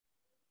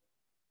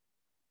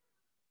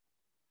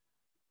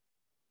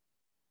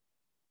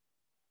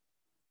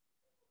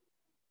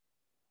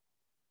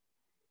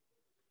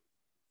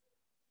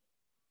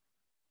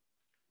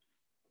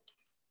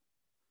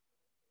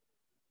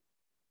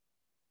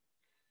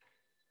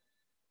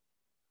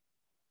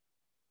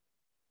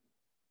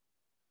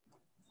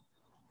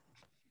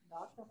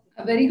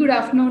A very good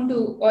afternoon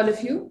to all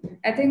of you.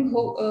 I think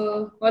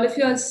all of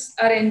you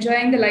are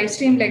enjoying the live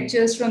stream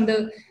lectures from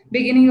the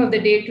beginning of the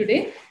day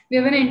today. We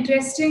have an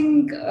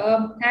interesting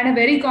and a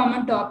very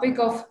common topic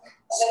of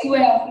school.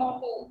 Good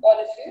afternoon to all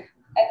of you.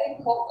 I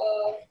think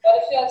all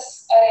of you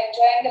are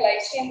enjoying the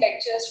live stream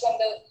lectures from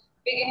the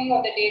beginning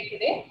of the day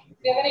today.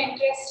 We have an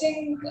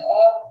interesting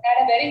and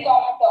a very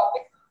common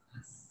topic.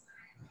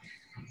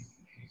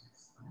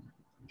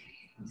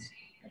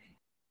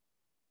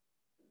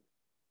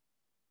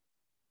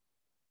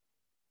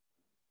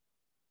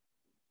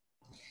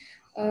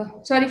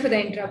 Sorry for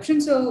the interruption.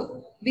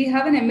 So we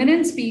have an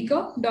eminent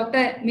speaker,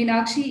 Dr.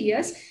 Meenakshi,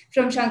 ES,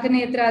 from Sankara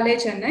Nethralaya,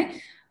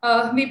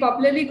 Chennai. We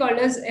popularly call her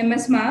as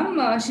MS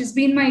Ma'am. She's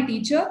been my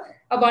teacher,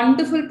 a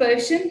wonderful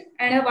person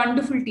and a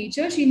wonderful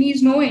teacher. She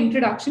needs no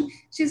introduction.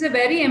 She's a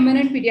very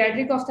eminent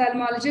pediatric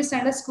ophthalmologist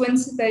and a squint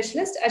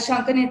specialist at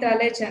Sankara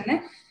Nethralaya,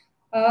 Chennai.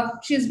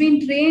 She's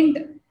been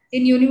trained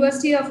in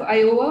University of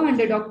Iowa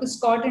under Dr.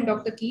 Scott and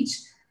Dr. Keech.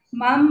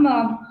 Ma'am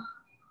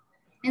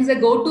is a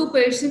go-to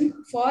person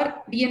for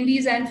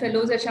DNDs and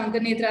fellows at Sankara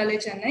Nethralaya,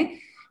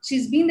 Chennai.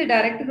 She's been the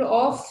director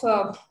of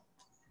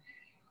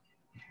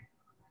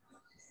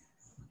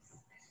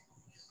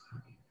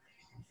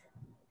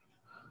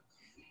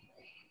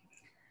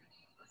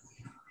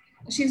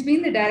she's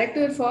been the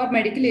director for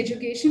medical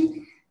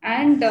education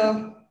and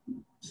at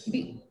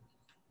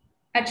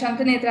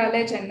Sankara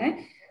Nethralaya,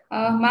 Chennai.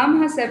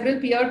 Ma'am has several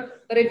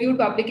peer-reviewed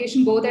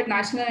publications both at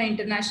national and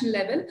international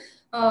level.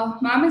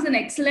 Ma'am is an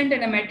excellent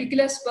and a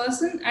meticulous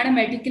person and a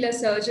meticulous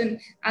surgeon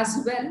as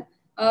well.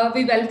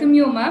 We welcome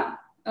you, ma'am.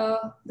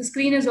 The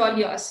screen is all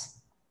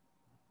yours.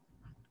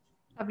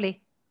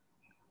 Lovely.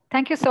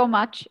 Thank you so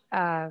much,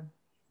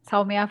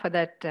 Soumya, for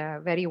that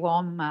very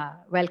warm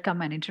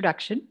welcome and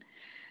introduction.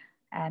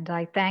 And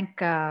I thank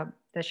the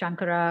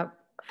Sankara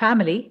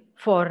family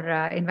for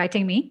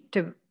inviting me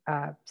to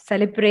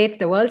celebrate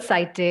the World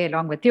Sight Day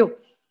along with you.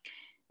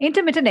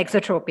 Intermittent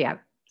exotropia,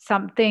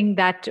 something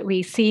that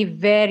we see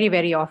very,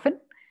 very often.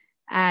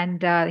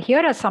 And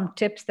here are some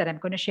tips that I'm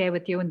going to share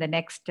with you in the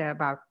next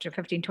about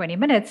 15-20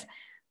 minutes,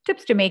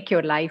 tips to make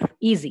your life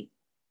easy.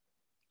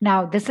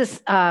 Now, this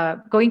is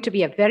going to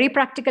be a very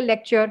practical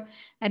lecture,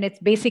 and it's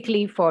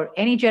basically for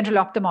any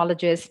general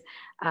ophthalmologist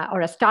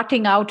or a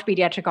starting out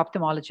pediatric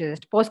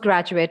ophthalmologist,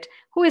 postgraduate,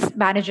 who is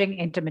managing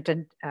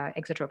intermittent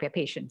exotropia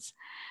patients.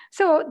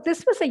 So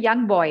this was a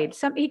young boy.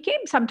 He came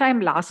sometime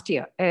last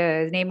year.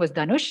 His name was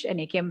Dhanush, and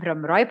he came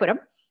from Royapuram.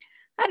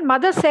 And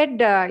mother said,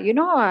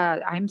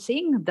 I'm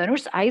seeing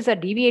Dhanush's eyes are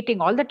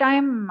deviating all the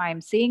time.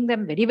 I'm seeing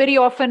them very, very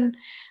often,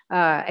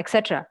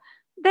 etc.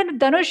 Then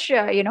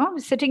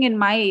Dhanush, sitting in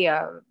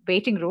my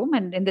waiting room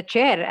and in the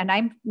chair, and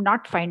I'm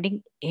not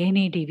finding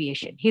any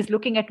deviation. He's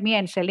looking at me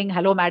and saying,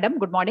 hello, madam,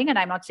 good morning, and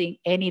I'm not seeing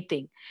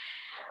anything.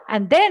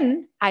 And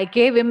then I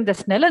gave him the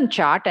Snellen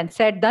chart and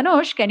said,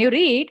 Dhanush, can you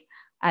read?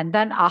 And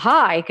then,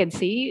 I can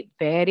see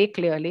very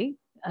clearly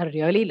a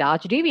really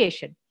large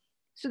deviation.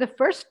 So the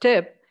first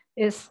tip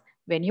is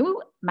when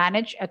you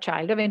manage a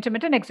child of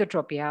intermittent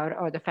exotropia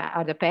or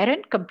the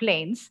parent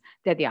complains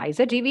that the eyes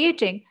are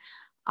deviating,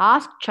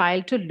 ask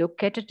child to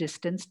look at a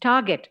distance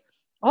target.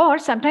 Or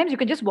sometimes you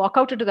can just walk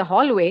out into the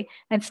hallway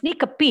and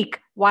sneak a peek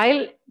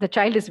while the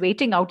child is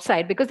waiting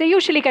outside, because they're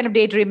usually kind of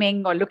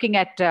daydreaming or looking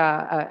at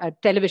a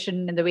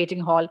television in the waiting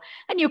hall,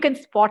 and you can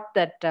spot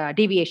that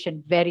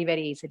deviation very,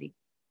 very easily.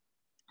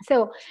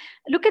 So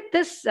look at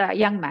this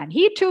young man.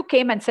 He too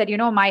came and said,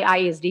 my eye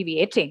is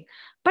deviating.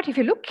 But if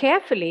you look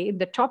carefully in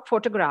the top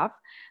photograph,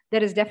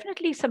 there is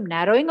definitely some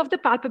narrowing of the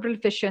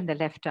palpebral fissure in the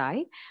left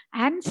eye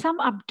and some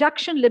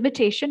abduction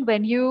limitation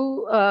when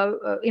you,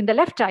 in the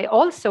left eye,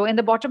 also in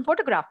the bottom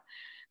photograph.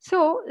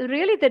 So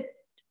really the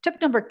tip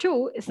number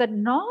 2 is that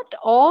not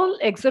all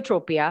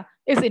exotropia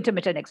is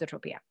intermittent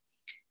exotropia.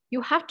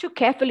 You have to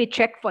carefully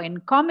check for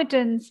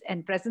concomitants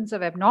and presence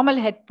of abnormal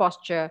head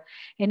posture,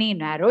 any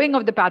narrowing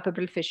of the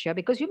palpebral fissure,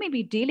 because you may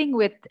be dealing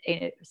with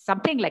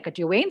something like a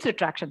Duane's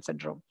retraction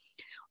syndrome.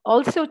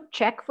 Also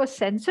check for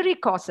sensory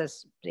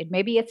causes. It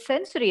may be a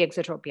sensory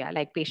exotropia,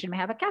 like patient may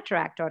have a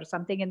cataract or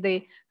something in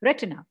the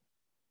retina.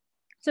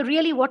 So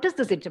really, what is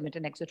this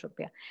intermittent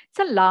exotropia? It's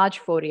a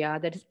large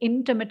phoria that is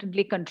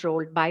intermittently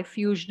controlled by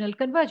fusional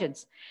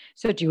convergence.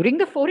 So during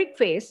the phoric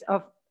phase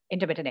of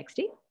intermittent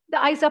XT,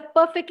 the eyes are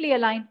perfectly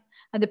aligned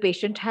and the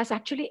patient has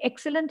actually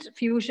excellent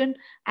fusion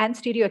and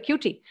stereo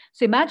acuity.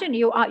 So imagine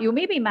you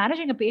may be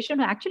managing a patient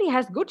who actually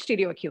has good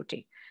stereo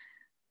acuity.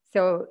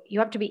 So you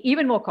have to be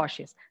even more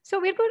cautious. So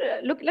we're going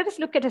to let us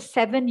look at a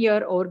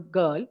 7-year-old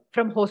girl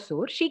from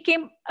Hosur. She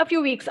came a few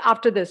weeks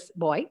after this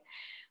boy.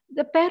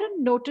 The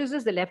parent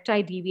notices the left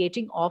eye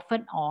deviating off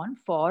and on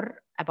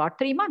for about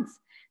 3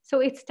 months. So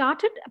it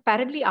started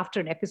apparently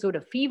after an episode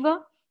of fever,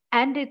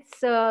 and it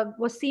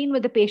was seen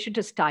when the patient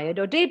is tired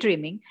or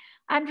daydreaming,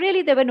 and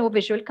really there were no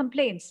visual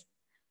complaints.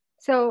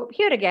 So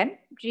here again,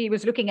 she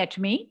was looking at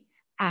me,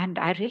 and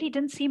I really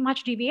didn't see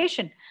much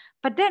deviation.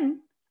 But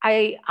then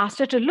I asked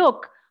her to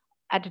look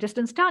at a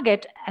distance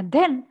target, and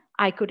then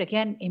I could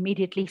again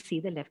immediately see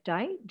the left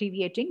eye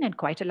deviating, and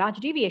quite a large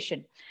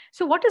deviation.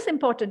 So what is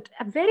important?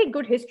 A very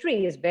good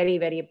history is very,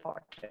 very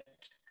important.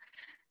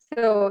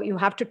 So you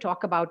have to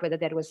talk about whether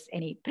there was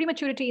any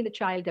prematurity in the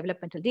child,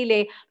 developmental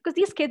delay, because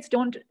these kids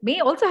may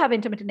also have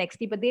intermittent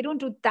XD, but they don't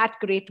do that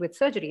great with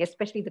surgery,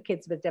 especially the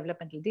kids with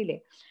developmental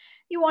delay.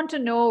 You want to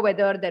know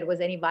whether there was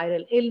any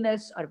viral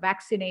illness or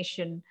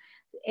vaccination,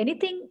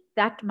 anything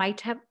that might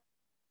have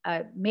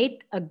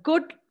made a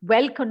good,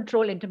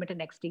 well-controlled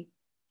intermittent XD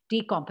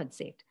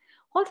decompensate.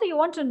 Also, you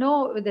want to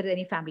know whether there's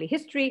any family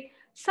history.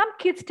 Some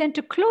kids tend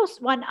to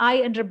close one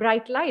eye under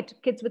bright light.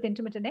 Kids with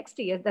intermittent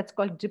XD, that's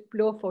called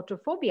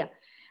diplophotophobia.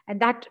 And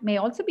that may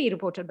also be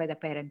reported by the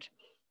parent.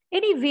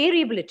 Any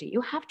variability,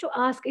 you have to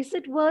ask, is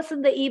it worse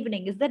in the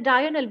evening? Is there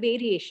diurnal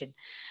variation?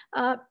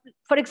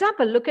 For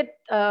example, look at,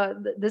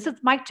 this is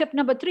my tip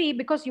number 3,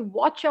 because you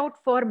watch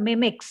out for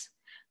mimics.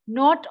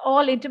 Not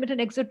all intermittent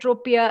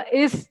exotropia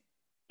is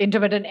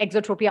intermittent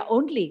exotropia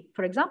only.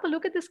 For example,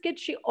 look at this kid.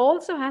 She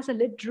also has a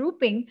lid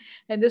drooping,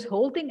 and this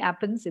whole thing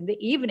happens in the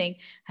evening.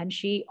 And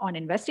she, on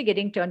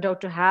investigating, turned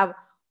out to have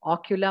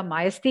ocular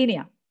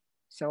myasthenia.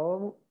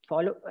 So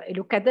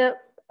look at the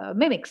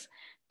mimics.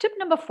 Tip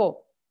number 4,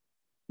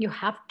 you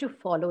have to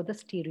follow the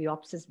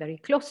stereopsis very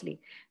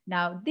closely.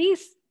 Now,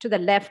 these to the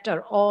left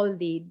are all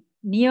the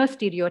near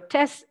stereo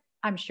tests.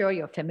 I'm sure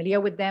you're familiar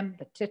with them,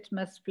 the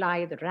Titmus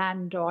fly, the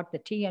RAND dot, the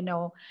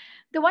TNO.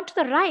 The one to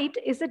the right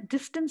is a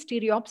distance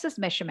stereopsis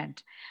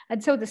measurement.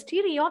 And so the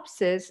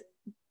stereopsis,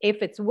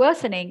 if it's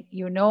worsening,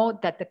 you know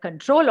that the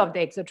control of the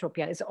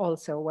exotropia is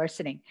also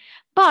worsening.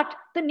 But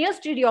the near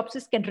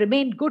stereopsis can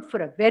remain good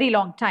for a very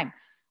long time,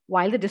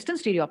 while the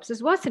distance stereopsis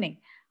is worsening.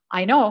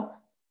 I know,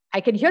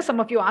 I can hear some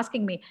of you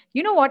asking me,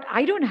 you know what,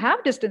 I don't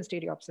have distance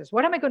stereopsis.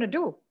 What am I going to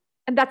do?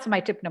 And that's my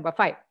tip number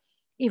 5.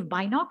 If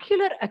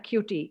binocular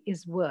acuity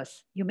is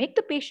worse, you make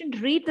the patient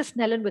read the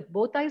Snellen with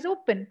both eyes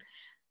open,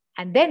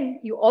 and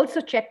then you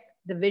also check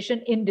the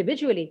vision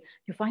individually.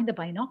 You find the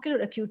binocular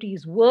acuity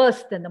is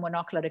worse than the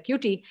monocular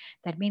acuity.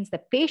 That means the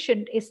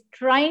patient is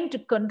trying to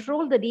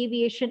control the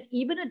deviation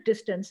even at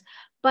distance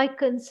by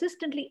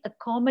consistently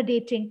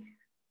accommodating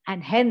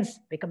and hence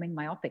becoming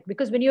myopic.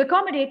 Because when you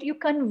accommodate, you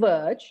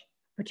converge,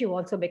 but you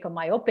also become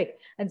myopic.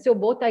 And so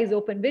both eyes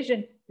open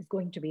vision is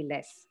going to be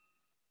less.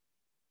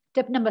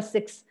 Tip number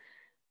 6,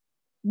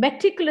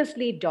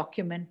 meticulously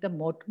document the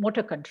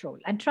motor control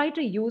and try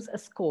to use a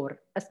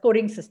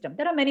scoring system.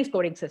 There are many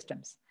scoring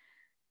systems.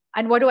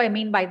 And what do I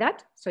mean by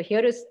that? So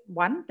here is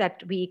one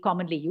that we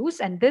commonly use,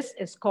 and this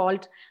is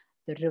called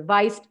the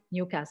revised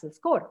Newcastle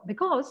score.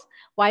 Because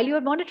while you're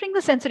monitoring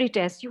the sensory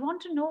test, you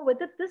want to know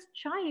whether this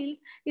child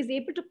is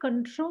able to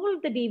control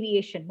the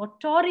deviation,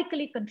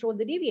 motorically control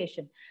the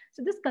deviation.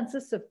 So this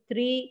consists of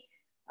 3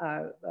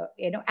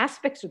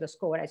 aspects to the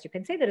score. As you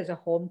can say, there is a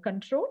home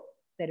control,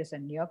 there is a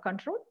near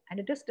control, and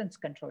a distance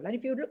control. And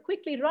if you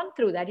quickly run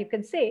through that, you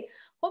can say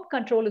home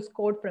control is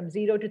scored from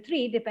 0 to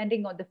 3,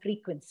 depending on the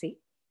frequency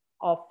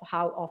of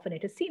how often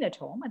it is seen at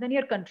home. And then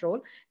near control,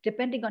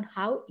 depending on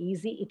how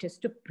easy it is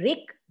to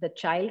break the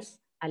child's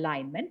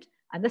alignment,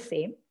 and the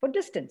same for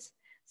distance.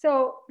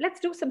 So let's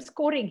do some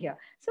scoring here.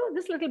 So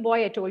this little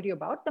boy I told you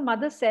about, the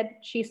mother said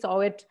she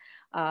saw it,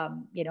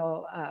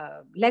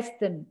 less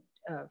than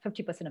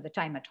 50% of the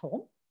time at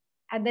home.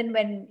 And then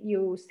when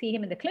you see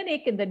him in the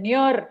clinic, in the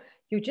near,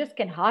 you just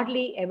can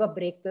hardly ever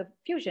break the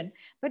fusion.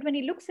 But when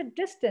he looks at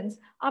distance,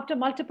 after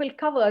multiple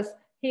covers,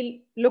 he'll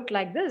look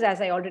like this, as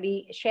I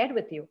already shared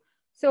with you.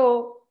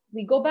 So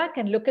we go back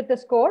and look at the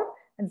score.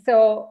 And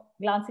so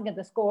glancing at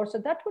the score, so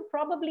that would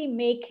probably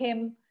make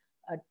him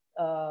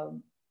a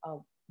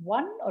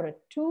 1 or a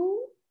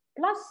 2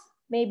 plus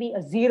maybe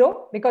a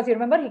 0, because you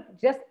remember he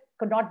just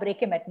could not break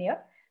him at near.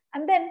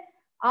 And then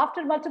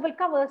after multiple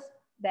covers,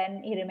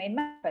 then he remained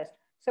manifest.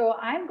 So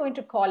I'm going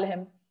to call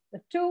him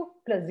the 2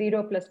 plus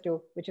 0 plus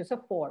 2, which is a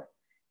 4.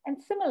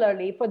 And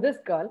similarly for this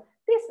girl,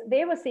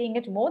 they were seeing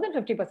it more than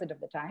 50% of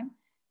the time.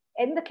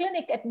 In the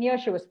clinic at near,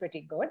 she was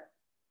pretty good.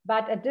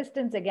 But at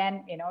distance,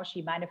 again,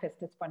 she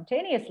manifested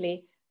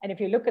spontaneously. And if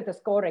you look at the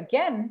score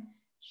again,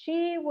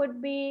 she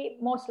would be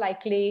most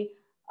likely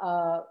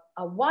a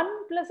 1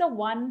 plus a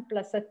 1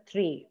 plus a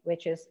 3,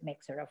 which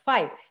makes her a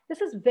 5.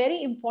 This is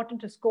very important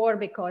to score,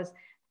 because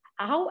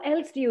how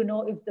else do you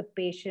know if the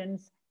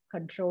patient's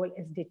control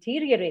is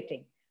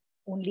deteriorating?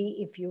 Only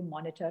if you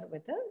monitor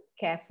with a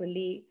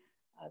carefully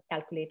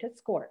calculated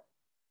score.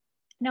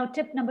 Now,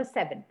 tip number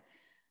 7.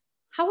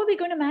 How are we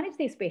going to manage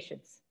these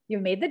patients?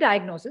 You've made the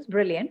diagnosis,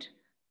 brilliant.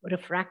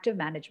 Refractive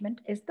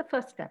management is the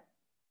first step.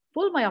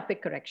 Full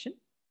myopic correction,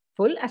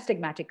 full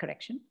astigmatic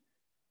correction.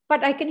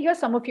 But I can hear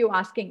some of you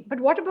asking, but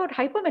what about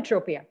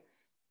hypermetropia?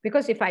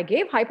 Because if I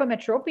gave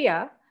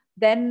hypermetropia,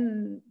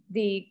 then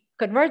the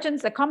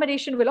convergence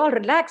accommodation will all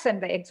relax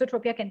and the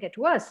exotropia can get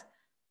worse.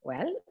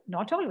 Well,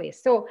 not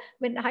always. So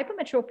when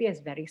hypermetropia is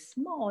very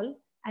small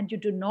and you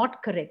do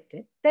not correct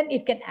it, then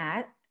it can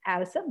act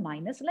as a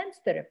minus lens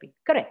therapy.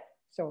 Correct.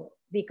 So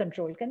the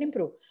control can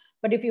improve.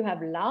 But if you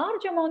have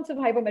large amounts of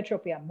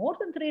hypermetropia, more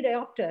than 3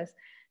 diopters,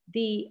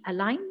 the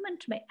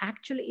alignment may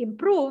actually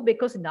improve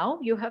because now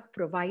you have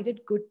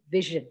provided good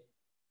vision.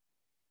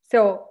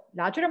 So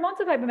larger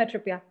amounts of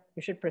hypermetropia,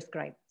 you should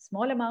prescribe.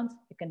 Small amounts,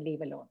 you can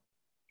leave alone.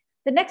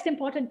 The next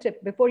important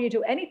tip before you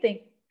do anything,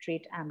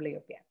 treat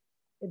amblyopia.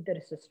 If there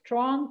is a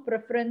strong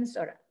preference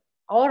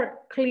or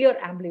clear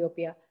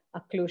amblyopia,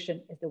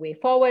 occlusion is the way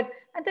forward,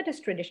 and that is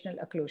traditional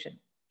occlusion.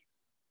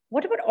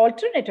 What about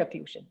alternate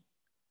occlusion?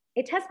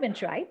 It has been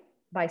tried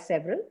by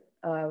several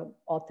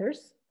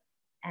authors,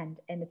 and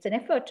it's an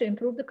effort to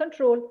improve the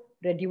control,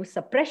 reduce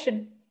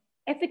suppression.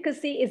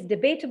 Efficacy is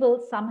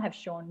debatable. Some have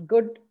shown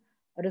good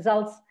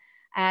results,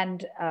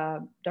 and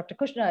Dr.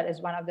 Kushner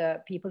is one of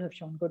the people who have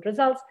shown good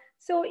results.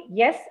 So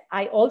yes,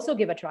 I also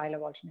give a trial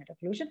of alternate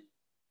occlusion.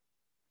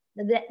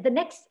 The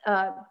next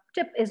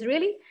tip is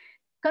really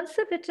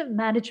conservative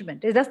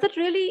management. Does that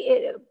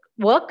really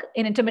work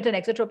in intermittent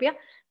exotropia?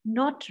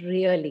 Not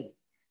really.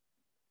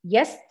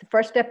 Yes, the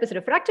first step is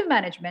refractive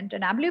management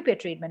and amblyopia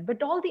treatment,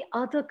 but all the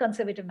other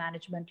conservative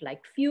management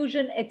like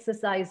fusion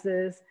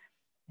exercises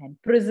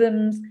and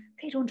prisms,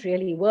 they don't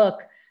really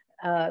work.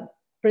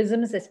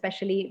 Prisms,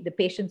 especially, the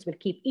patients will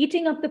keep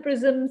eating up the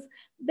prisms.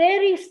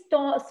 Very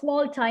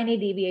small, tiny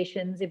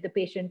deviations. If the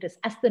patient is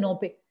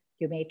asthenopic,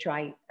 you may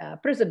try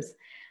prisms.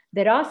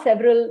 There are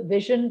several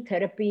vision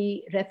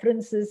therapy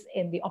references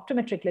in the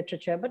optometric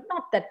literature, but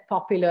not that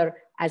popular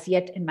as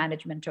yet in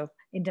management of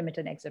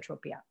intermittent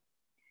exotropia.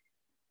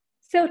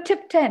 So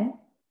tip 10,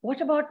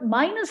 what about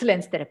minus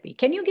lens therapy?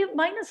 Can you give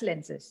minus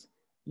lenses?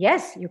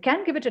 Yes, you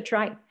can give it a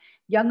try.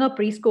 Younger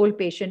preschool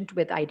patient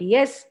with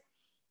IDS,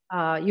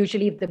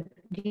 usually if the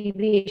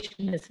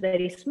deviation is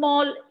very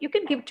small, you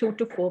can give 2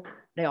 to 4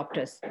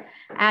 diopters.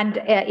 And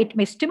it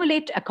may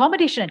stimulate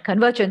accommodation and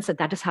convergence, and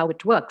that is how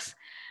it works.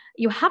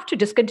 You have to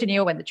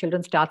discontinue when the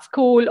children start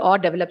school or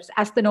develops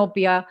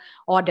asthenopia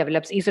or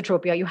develops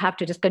esotropia. You have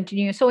to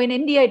discontinue. So in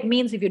India, it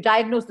means if you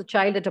diagnose the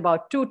child at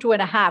about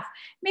 2.5,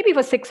 maybe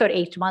for 6 or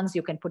 8 months,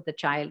 you can put the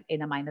child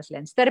in a minus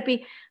lens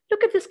therapy.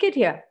 Look at this kid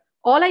here.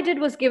 All I did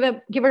was give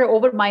her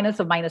over minus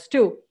of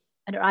 -2,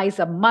 and her eyes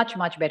are much,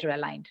 much better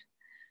aligned.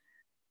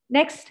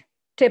 Next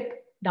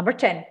tip, number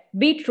 10,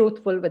 be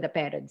truthful with the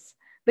parents.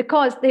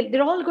 Because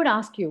they're all going to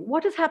ask you,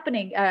 what is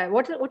happening?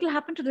 What will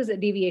happen to this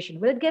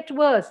deviation? Will it get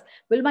worse?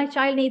 Will my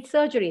child need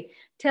surgery?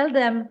 Tell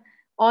them,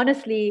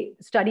 honestly,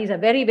 studies are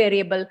very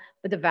variable,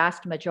 but the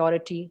vast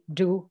majority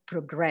do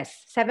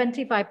progress.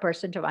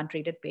 75% of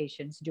untreated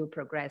patients do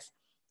progress.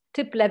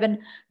 Tip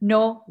 11,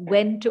 know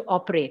when to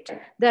operate.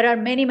 There are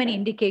many, many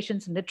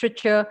indications in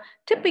literature,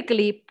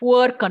 typically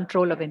poor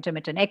control of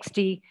intermittent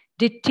XT,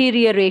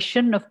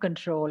 deterioration of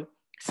control,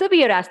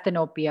 severe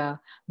asthenopia,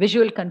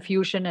 visual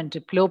confusion and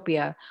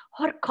diplopia,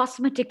 or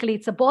cosmetically,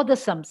 it's a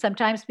bothersome.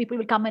 Sometimes people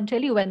will come and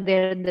tell you when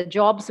they're in the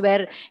jobs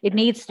where it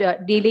needs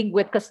dealing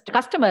with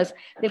customers,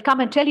 they'll come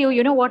and tell you,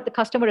 you know what, the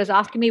customer is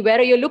asking me, where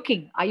are you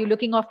looking? Are you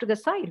looking off to the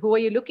side? Who are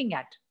you looking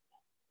at?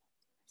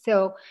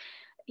 So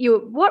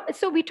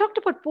we talked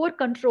about poor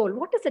control.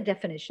 What is the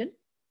definition?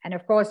 And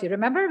of course, you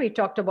remember we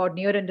talked about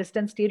near and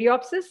distant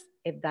stereopsis,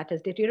 if that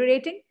is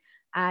deteriorating,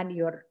 and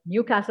your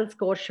Newcastle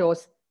score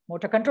shows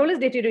motor control is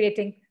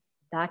deteriorating,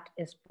 that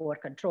is poor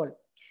control.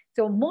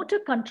 So motor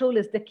control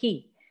is the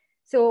key.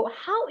 So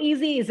how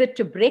easy is it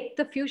to break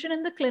the fusion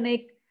in the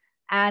clinic?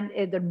 And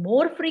the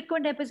more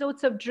frequent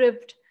episodes of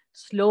drift,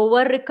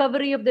 slower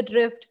recovery of the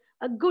drift,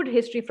 a good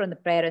history from the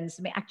parents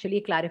may actually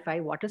clarify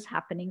what is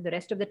happening the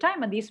rest of the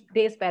time. And these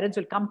days, parents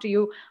will come to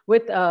you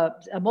with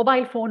a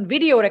mobile phone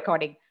video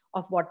recording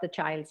of what the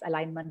child's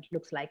alignment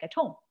looks like at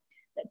home.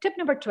 Tip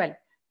number 12,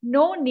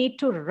 no need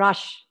to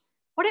rush.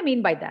 What I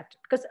mean by that?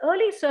 Because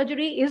early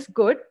surgery is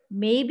good,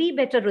 maybe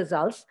better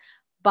results,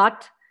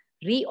 but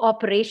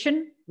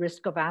reoperation,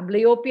 risk of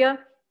amblyopia,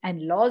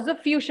 and loss of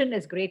fusion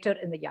is greater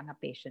in the younger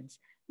patients.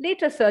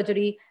 Later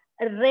surgery,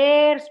 a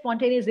rare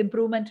spontaneous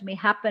improvement may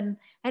happen,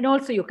 and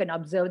also you can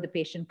observe the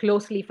patient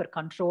closely for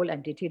control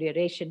and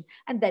deterioration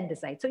and then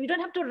decide. So you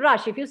don't have to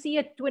rush. If you see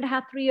a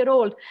 2.5,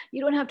 3-year-old,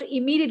 you don't have to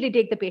immediately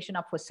take the patient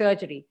up for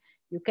surgery.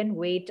 You can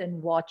wait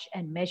and watch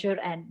and measure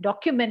and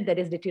document there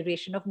is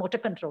deterioration of motor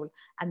control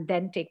and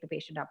then take the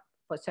patient up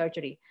for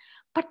surgery.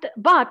 But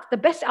the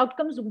best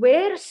outcomes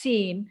were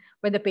seen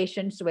when the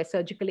patients were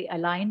surgically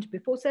aligned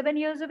before 7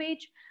 years of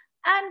age,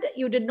 and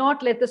you did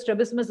not let the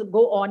strabismus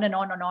go on and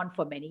on and on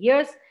for many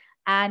years.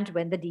 And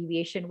when the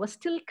deviation was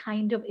still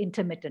kind of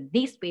intermittent,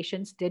 these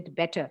patients did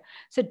better.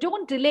 So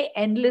don't delay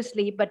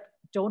endlessly, but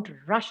don't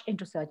rush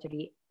into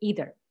surgery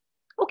either.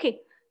 Okay.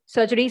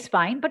 Surgery is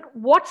fine, but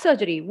what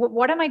surgery?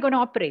 What am I going to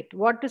operate?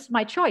 What is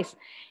my choice?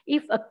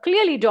 If a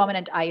clearly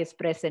dominant eye is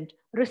present,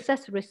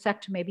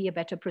 resect may be a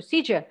better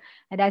procedure.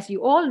 And as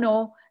you all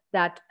know,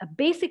 that a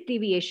basic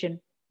deviation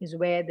is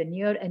where the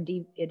near and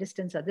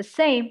distance are the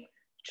same.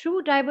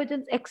 True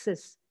divergence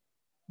exists.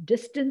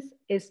 Distance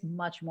is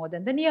much more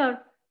than the near.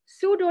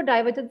 Pseudo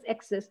divergence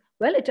exists.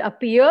 Well, it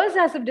appears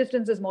as if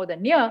distance is more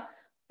than near,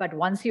 but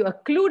once you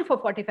occlude for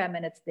 45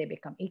 minutes, they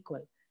become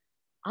equal.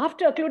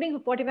 After occluding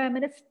for 45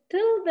 minutes,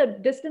 still the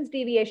distance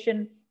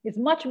deviation is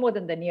much more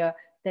than the near,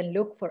 then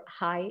look for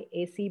high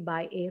AC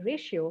by A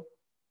ratio.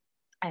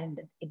 And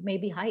it may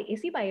be high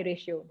AC-BI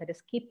ratio that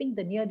is keeping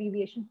the near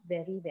deviation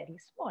very, very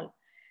small.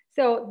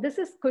 So this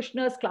is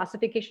Kushner's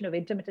classification of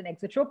intermittent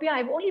exotropia.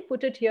 I've only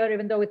put it here,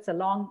 even though it's a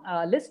long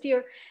list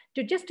here,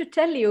 just to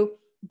tell you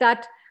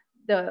that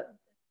the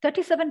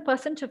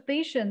 37% of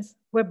patients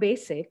were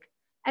basic,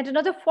 and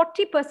another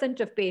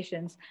 40% of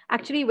patients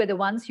actually were the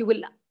ones you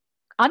will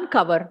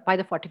uncover by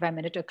the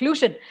 45-minute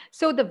occlusion.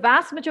 So the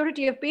vast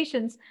majority of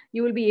patients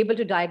you will be able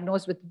to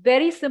diagnose with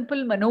very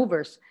simple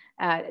maneuvers,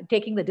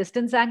 taking the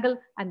distance angle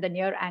and the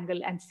near angle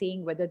and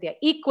seeing whether they're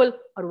equal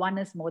or one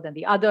is more than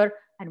the other,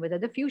 and whether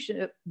the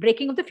fusion,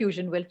 breaking of the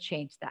fusion will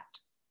change that.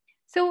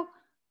 So,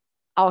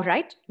 all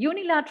right,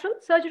 unilateral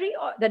surgery,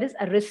 or that is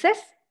a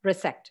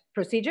resect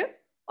procedure,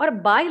 or a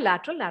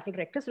bilateral lateral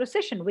rectus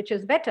recession, which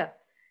is better.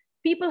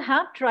 People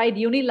have tried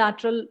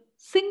unilateral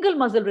single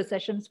muzzle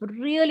recessions with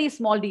really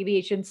small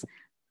deviations.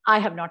 I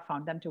have not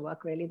found them to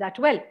work really that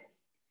well.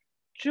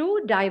 True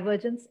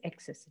divergence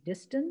excess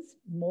distance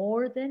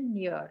more than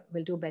near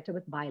will do better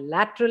with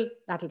bilateral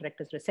lateral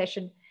rectus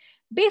recession.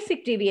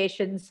 Basic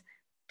deviations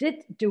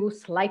did do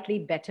slightly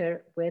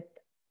better with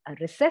a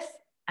recess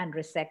and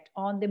resect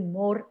on the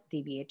more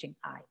deviating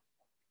eye.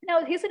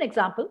 Now, here's an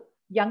example,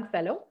 young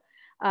fellow.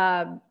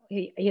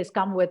 He has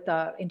come with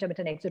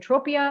intermittent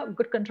exotropia,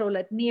 good control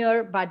at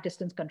near, but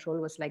distance control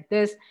was like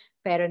this.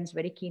 Parents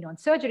very keen on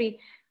surgery.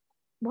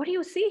 What do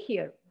you see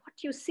here?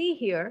 What you see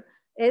here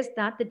is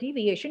that the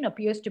deviation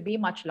appears to be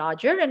much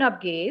larger in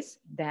up gaze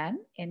than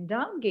in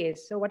down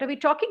gaze. So what are we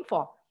talking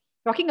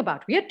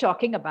about? We are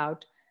talking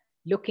about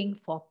looking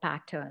for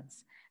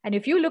patterns. And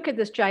if you look at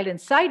this child in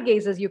side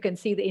gazes, you can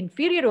see the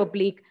inferior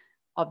oblique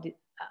of the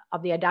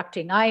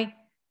adducting eye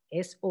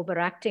is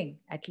overacting,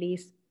 at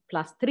least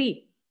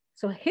 +3.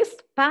 So his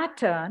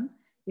pattern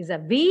is a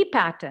V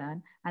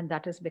pattern, and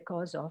that is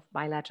because of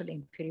bilateral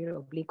inferior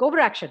oblique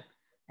overaction.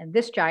 And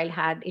this child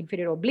had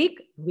inferior oblique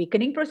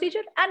weakening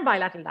procedure and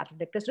bilateral lateral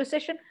rectus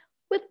recession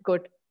with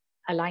good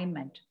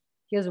alignment.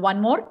 Here's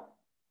one more.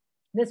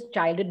 This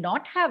child did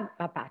not have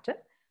a pattern.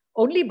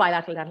 Only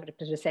bilateral lateral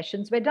rectus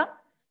recessions were done.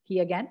 He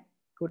again,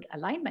 good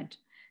alignment.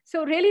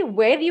 So really,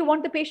 where do you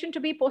want the patient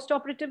to be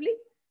postoperatively?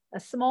 A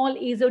small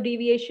ESO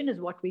deviation is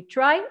what we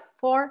try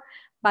for,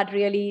 but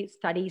really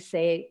studies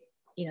say,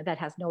 that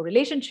has no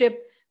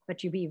relationship,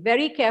 but you be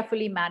very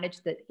carefully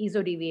manage the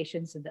ESO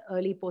deviations in the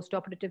early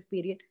postoperative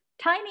period.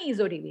 Tiny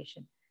ESO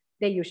deviation,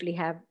 they usually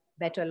have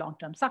better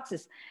long-term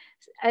success.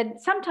 And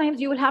sometimes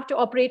you will have to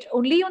operate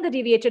only on the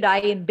deviated eye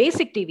in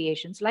basic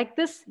deviations, like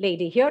this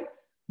lady here,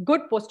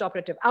 good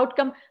postoperative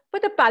outcome,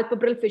 but the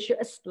palpebral fissure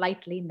is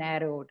slightly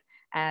narrowed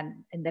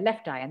and in the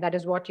left eye, and that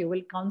is what you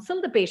will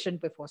counsel the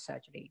patient before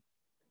surgery.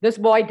 This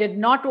boy did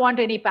not want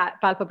any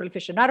palpebral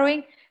fissure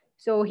narrowing,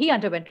 so he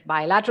underwent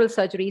bilateral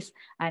surgeries,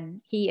 and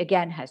he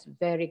again has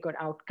very good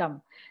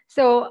outcome.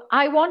 So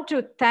I want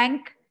to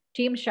thank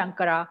Team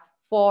Sankara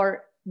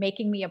for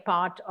making me a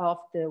part of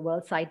the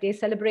World Sight Day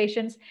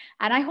celebrations.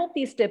 And I hope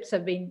these tips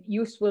have been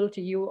useful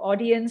to you,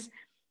 audience.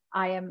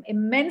 I am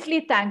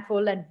immensely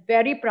thankful and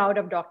very proud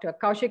of Dr.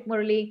 Kaushik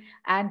Murali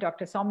and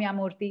Dr. Soumya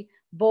Murthy.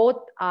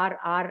 Both are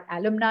our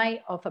alumni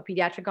of a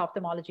Pediatric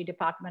Ophthalmology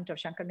department of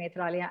Sankara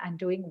Nethralaya and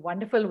doing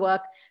wonderful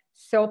work.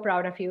 So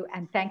proud of you,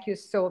 and thank you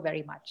so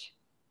very much.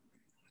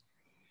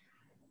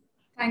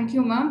 Thank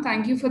you, ma'am.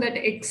 Thank you for that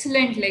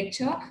excellent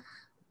lecture.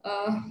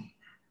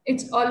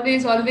 It's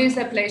always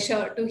a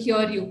pleasure to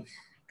hear you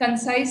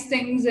concise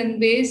things in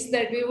ways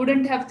that we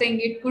wouldn't have think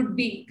it could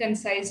be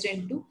concised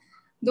into.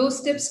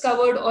 Those tips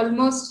covered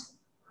almost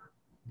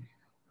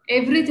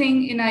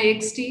everything in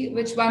IXT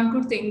which one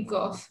could think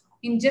of.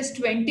 In just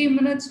 20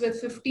 minutes with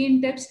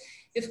 15 tips,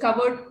 you've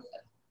covered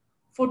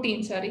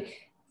 14, sorry.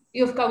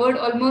 You've covered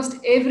almost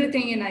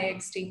everything in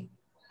IXT.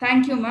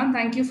 Thank you, ma'am.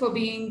 Thank you for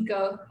being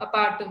a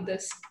part of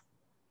this.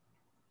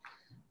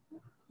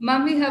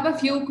 Ma'am, we have a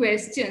few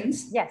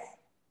questions. Yes.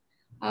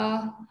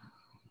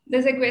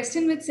 There's a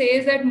question which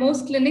says that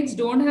most clinics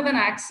don't have an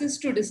access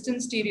to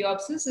distance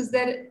stereopsis. Is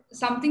there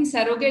something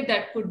surrogate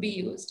that could be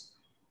used?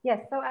 Yes,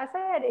 so as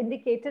I had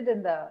indicated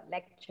in the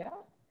lecture,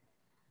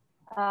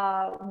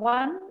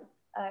 one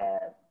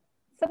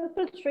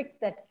simple trick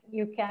that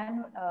you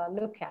can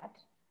look at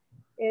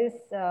is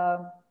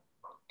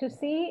to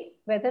see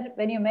whether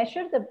when you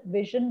measure the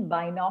vision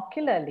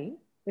binocularly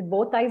with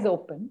both eyes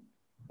open,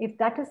 if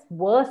that is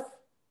worse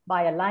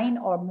by a line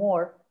or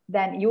more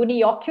than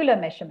uniocular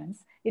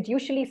measurements, it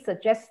usually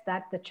suggests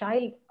that the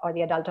child or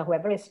the adult or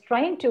whoever is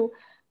trying to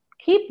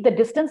keep the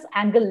distance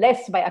angle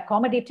less by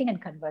accommodating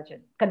and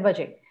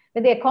converging.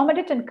 When they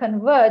accommodate and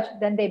converge,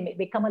 then they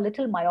become a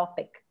little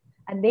myopic.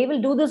 And they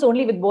will do this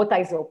only with both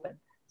eyes open.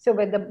 So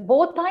when the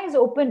both eyes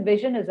open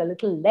vision is a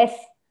little less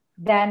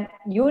than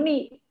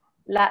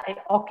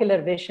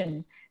uniocular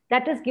vision,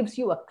 that just gives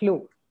you a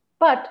clue.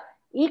 But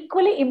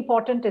equally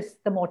important is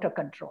the motor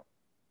control.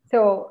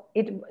 So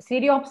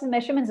stereopsis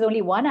measurement is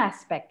only one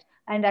aspect.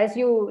 And as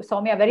you,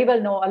 Soumya, very well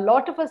know, a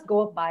lot of us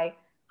go by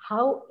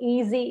how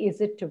easy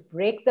is it to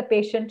break the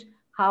patient?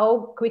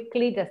 How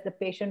quickly does the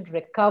patient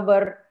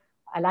recover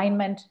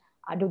alignment?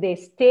 Do they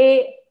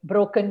stay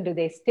broken? Do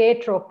they stay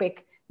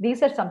tropic?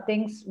 These are some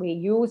things we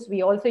use.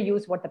 We also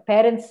use what the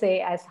parents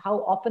say as how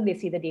often they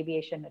see the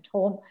deviation at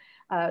home.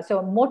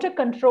 So motor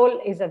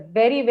control is a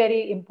very,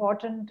 very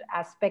important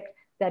aspect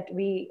that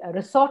we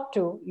resort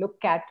to look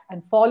at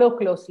and follow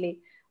closely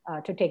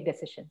to take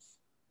decisions.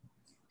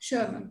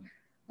 Sure,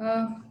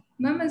 ma'am.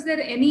 Ma'am, is there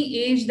any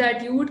age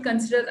that you would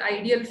consider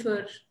ideal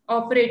for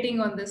operating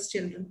on these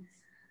children?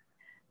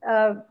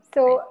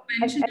 So you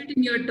mentioned it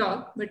in your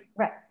talk, but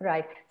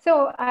right.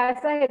 So as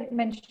I had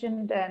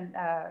mentioned, and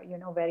you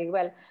know very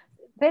well,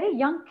 very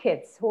young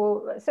kids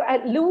who, so a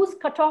loose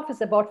cutoff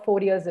is about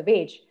 4 years of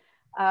age,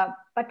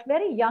 but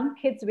very young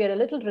kids, we are a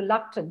little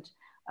reluctant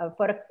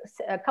for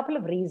a couple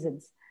of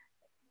reasons.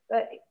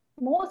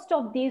 Most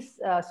of these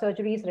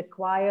surgeries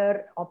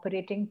require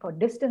operating for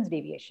distance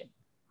deviation.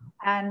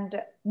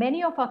 And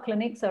many of our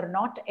clinics are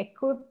not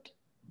equipped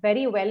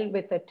very well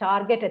with a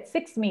target at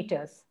 6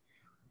 meters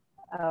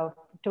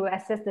to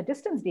assess the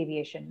distance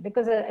deviation.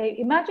 Because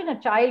imagine a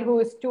child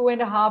who is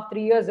 2.5,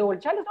 3 years old.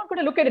 Child is not going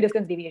to look at a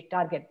distance deviation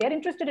target. They're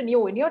interested in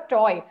you, in your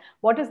toy.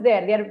 What is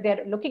there?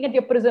 They're looking at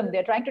your prism.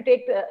 They're trying to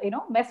take,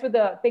 mess with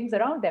the things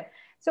around them.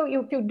 So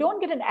if you don't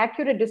get an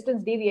accurate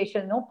distance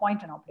deviation, no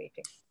point in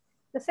operating.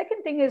 The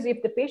second thing is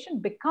if the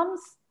patient becomes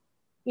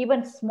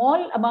even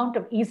small amount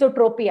of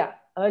esotropia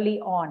early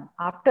on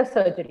after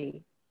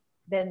surgery,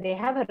 then they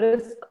have a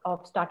risk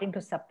of starting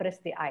to suppress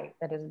the eye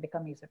that has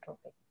become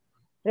esotropic.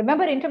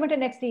 Remember,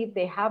 intermittent XT,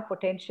 they have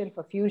potential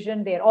for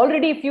fusion. They're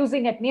already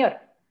fusing at near.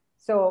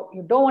 So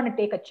you don't want to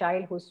take a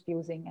child who's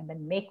fusing and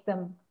then make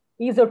them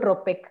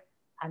esotropic,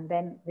 and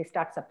then they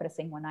start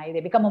suppressing one eye. They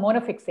become a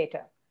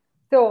monofixator.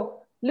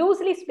 So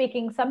loosely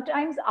speaking,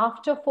 sometimes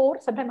after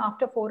 4, sometimes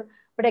after 4.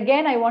 But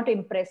again, I want to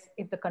impress,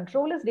 if the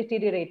control is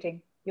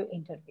deteriorating, you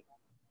intervene.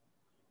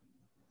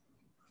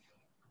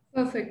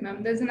 Perfect,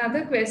 ma'am. There's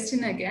another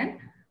question again.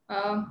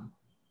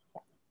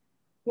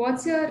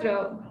 What's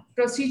your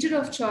procedure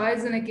of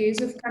choice in a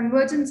case of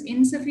convergence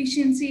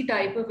insufficiency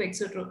type of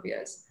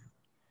exotropias?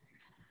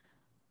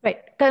 Right.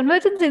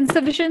 Convergence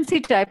insufficiency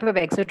type of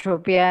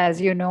exotropia,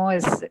 as you know,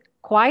 is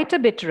quite a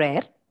bit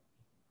rare.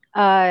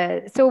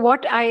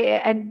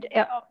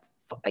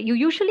 You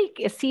usually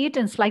see it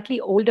in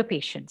slightly older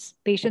patients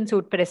who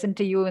would present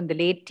to you in the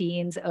late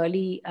teens,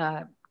 early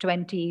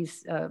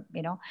 20s,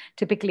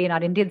 typically in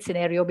our Indian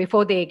scenario,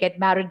 before they get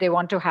married, they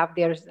want to have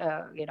their,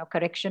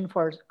 correction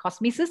for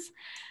cosmesis.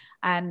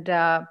 And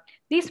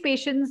these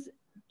patients,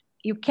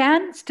 you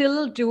can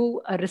still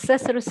do a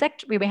recession.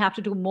 We may have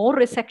to do more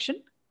resection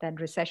than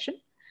recession.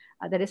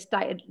 That is,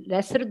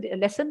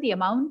 lessen the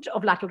amount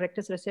of lateral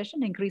rectus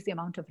recession, increase the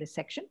amount of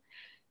resection.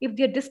 If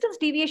the distance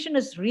deviation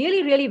is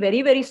really, really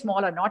very, very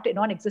small or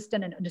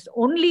non-existent and is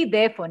only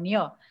there for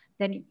near,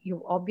 then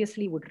you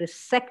obviously would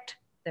resect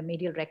the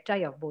medial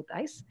recti of both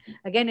eyes.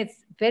 Again,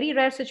 it's very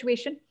rare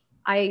situation.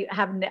 I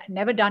have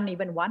never done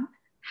even one.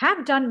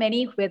 Have done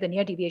many where the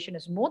near deviation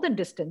is more than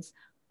distance,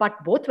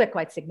 but both were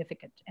quite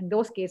significant. In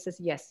those cases,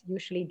 yes,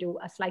 usually do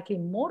a slightly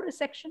more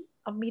resection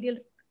of medial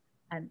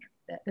and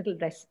a little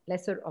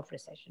lesser of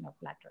recession of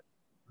lateral.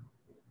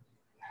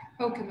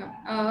 Okay,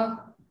 ma'am.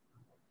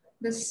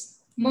 There's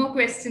more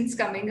questions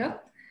coming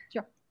up.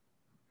 Sure.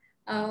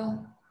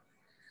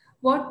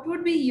 What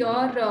would be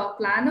your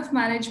plan of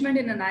management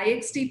in an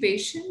IXT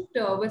patient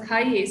with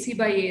high AC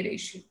by A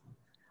ratio?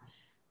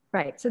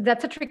 Right. So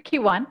that's a tricky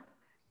one.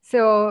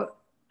 So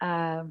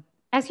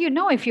as you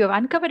know, if you have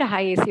uncovered a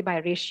high AC by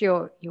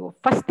ratio,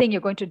 first thing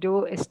you're going to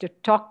do is to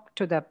talk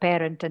to the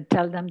parent and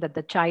tell them that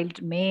the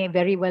child may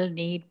very well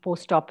need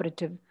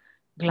post-operative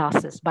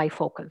glasses,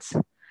 bifocals,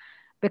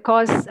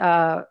 because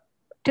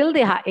till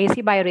the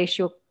AC by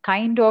ratio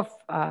kind of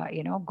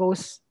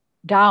goes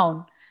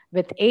down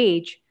with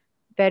age,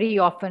 very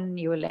often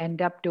you will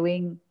end up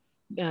doing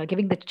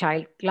giving the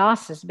child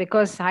glasses,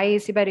 because high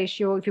AC by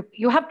ratio, if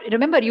you have to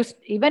remember,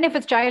 even if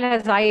a child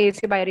has high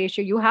AC by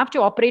ratio, you have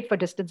to operate for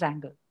distance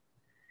angle.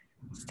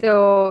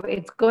 So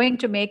it's going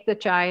to make the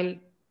child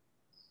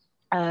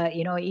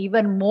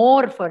even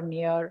more for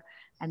near,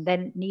 and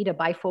then need a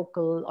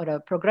bifocal or a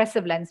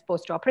progressive lens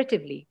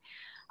post-operatively.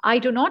 I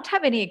do not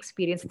have any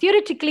experience.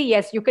 Theoretically,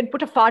 yes, you can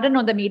put a Farden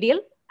on the medial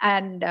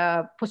and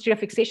posterior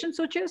fixation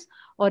sutures,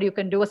 or you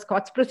can do a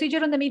Scott's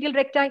procedure on the medial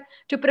recti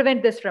to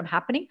prevent this from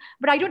happening.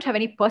 But I don't have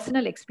any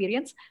personal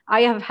experience.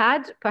 I have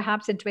had,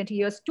 perhaps in 20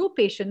 years, 2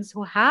 patients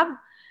who have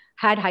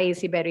had high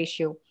AC by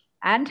ratio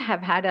and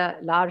have had a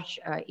large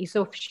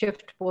ESO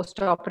shift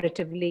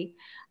post-operatively.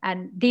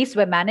 And these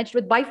were managed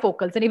with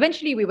bifocals. And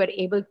eventually we were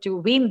able to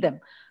wean them.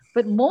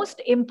 But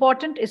most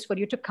important is for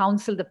you to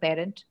counsel the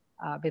parent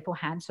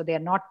beforehand, so they are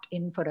not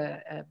in for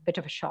a bit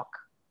of a shock.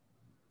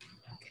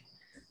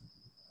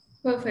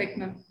 Perfect,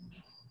 ma'am.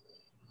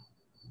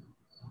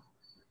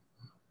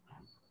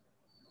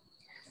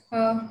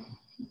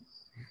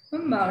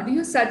 Do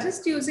you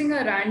suggest using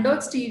a Randot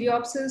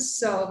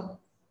stereopsis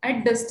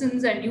at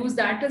distance and use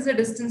that as a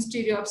distance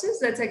stereopsis?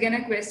 That's again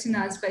a question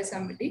asked by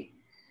somebody.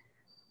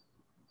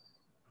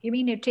 You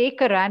mean you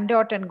take a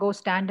Randot and go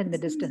stand in the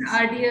distance?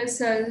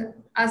 RDS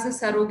as a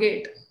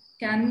surrogate.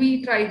 Can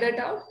we try that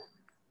out?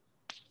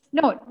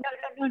 No.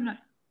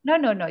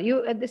 No.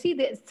 You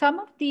see, some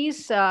of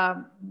these, what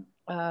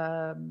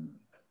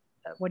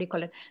do you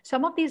call it?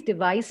 Some of these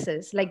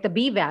devices, like the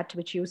BVAT,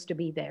 which used to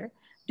be there,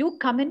 do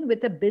come in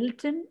with a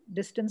built-in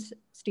distance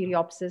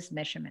stereopsis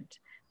measurement,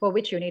 for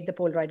which you need the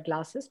Polaroid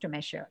glasses to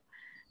measure.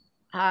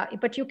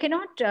 But you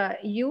cannot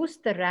use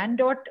the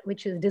Randot,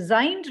 which is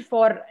designed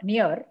for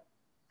near,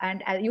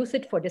 and use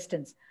it for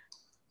distance.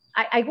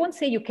 I won't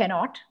say you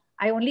cannot.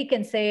 I only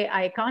can say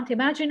I can't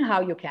imagine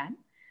how you can.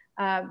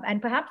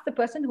 And perhaps the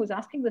person who's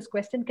asking this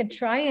question can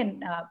try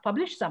and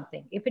publish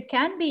something. If it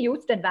can be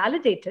used and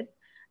validated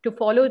to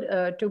follow,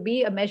 to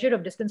be a measure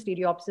of distance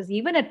stereopsis,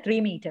 even at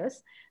 3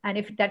 meters, and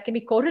if that can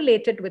be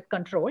correlated with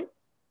control,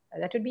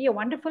 that would be a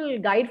wonderful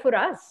guide for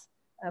us,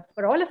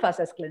 for all of us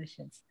as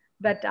clinicians.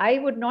 But I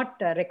would not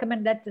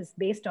recommend that is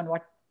based on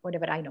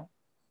whatever I know.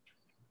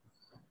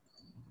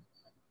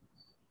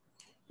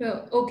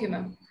 Okay,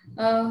 ma'am.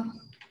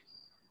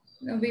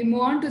 We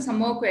move on to some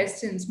more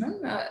questions,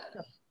 ma'am.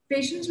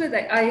 Patients with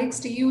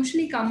IXT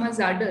usually come as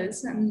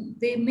adults and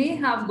they may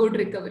have good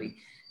recovery.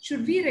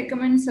 Should we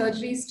recommend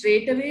surgery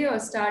straight away or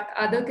start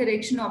other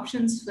correction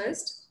options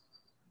first?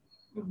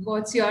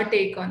 What's your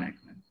take on it,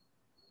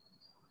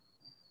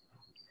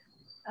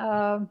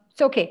 ma'am?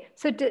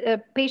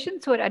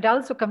 Patients who are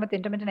adults who come with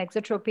intermittent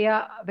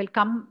exotropia will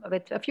come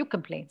with a few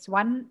complaints.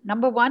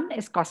 Number one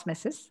is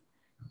cosmesis.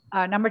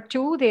 Number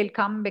two, they'll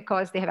come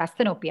because they have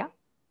asthenopia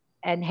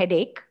and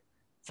headache.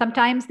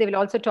 Sometimes they will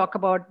also talk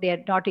about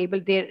they're not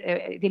able,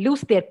 they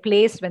lose their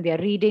place when they're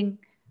reading,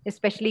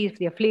 especially if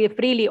they're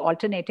freely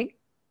alternating.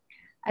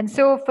 And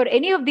so for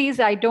any of these,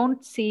 I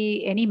don't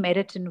see any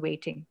merit in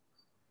waiting.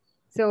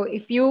 So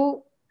if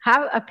you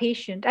have a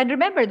patient, and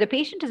remember, the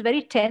patient is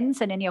very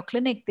tense, and in your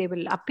clinic, they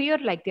will appear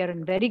like they're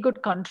in very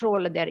good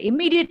control and they're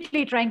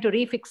immediately trying to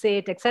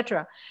refixate,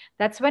 etc.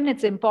 That's when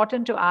it's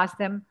important to ask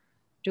them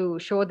to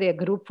show their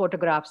group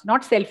photographs,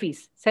 not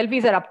selfies.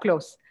 Selfies are up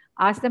close.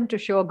 Ask them to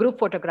show a group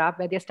photograph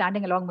where they're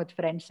standing along with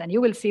friends, and you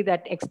will see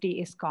that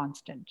XT is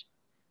constant.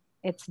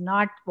 It's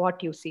not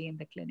what you see in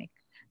the clinic.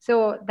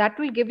 So that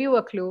will give you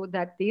a clue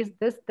that the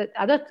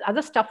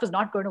other stuff is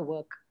not going to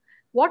work.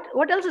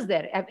 What else is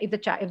there? If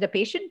the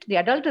patient, the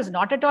adult, is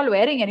not at all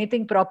wearing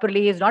anything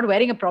properly, is not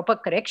wearing a proper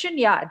correction,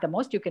 yeah, at the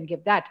most you can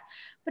give that.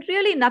 But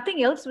really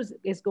nothing else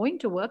is going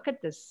to work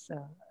at this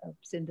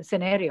in the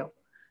scenario.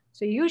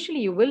 So usually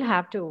you will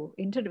have to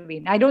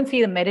intervene. I don't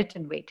see the merit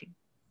in waiting.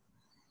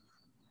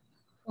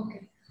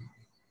 Okay.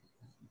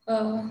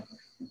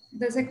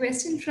 There's a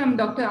question from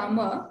Dr.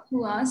 Amar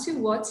who asks you,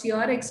 what's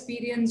your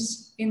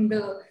experience in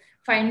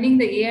finding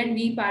the A and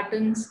B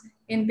patterns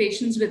in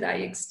patients with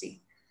IXT?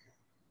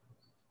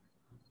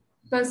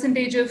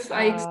 Percentage of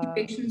IXT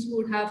patients who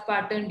would have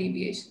pattern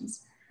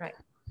deviations. Right.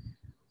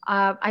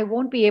 I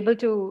won't be able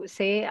to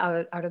say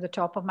out of the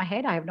top of my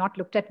head. I have not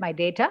looked at my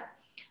data.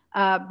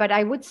 But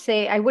I would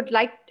say, I would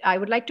like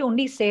to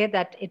only say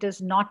that it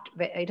is not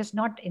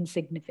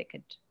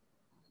insignificant.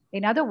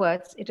 In other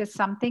words, it is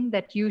something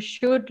that you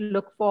should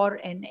look for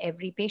in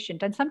every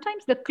patient. And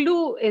sometimes the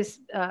clue is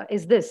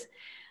this.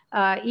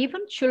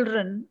 Even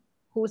children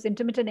whose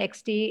intermittent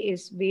XT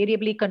is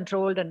variably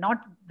controlled and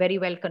not very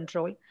well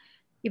controlled,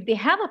 if they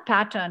have a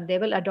pattern, they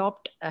will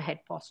adopt a head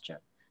posture.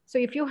 So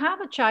if you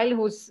have a child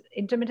who's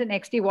intermittent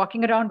XT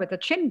walking around with a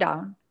chin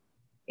down,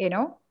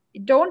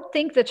 don't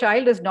think the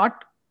child is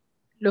not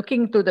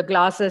looking through the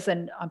glasses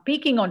and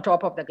peeking on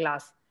top of the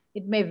glass.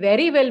 It may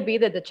very well be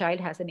that the child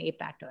has an A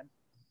pattern.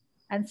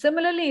 And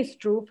similarly is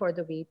true for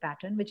the V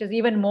pattern, which is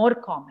even more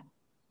common.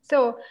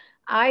 So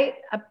I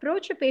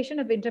approach a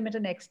patient of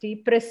intermittent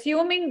XT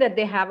presuming that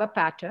they have a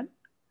pattern,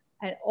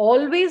 and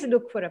always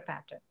look for a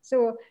pattern.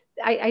 So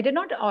I did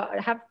not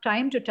have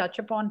time to touch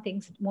upon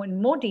things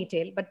in more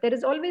detail, but there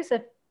is always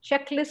a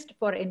checklist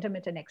for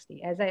intermittent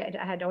XT. As I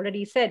had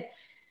already said,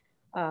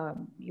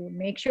 you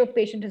make sure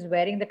patient is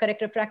wearing the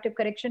correct refractive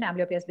correction,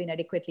 amblyopia has been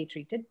adequately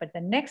treated. But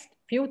the next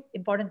few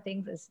important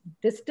things is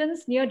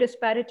distance near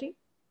disparity,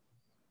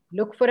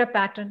 look for a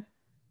pattern,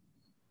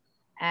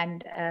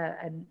 and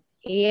an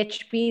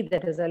AHP,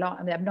 that is the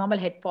abnormal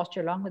head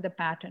posture along with the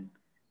pattern.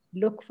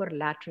 Look for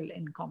lateral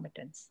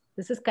incompetence.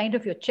 This is kind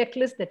of your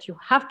checklist that you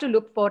have to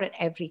look for in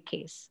every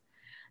case.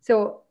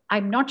 So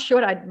I'm not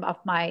sure of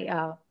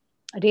my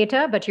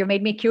data, but you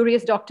made me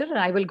curious, doctor, and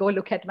I will go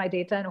look at my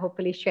data and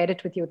hopefully share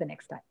it with you the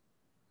next time.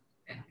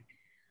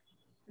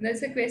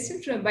 There's a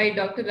question by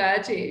Dr.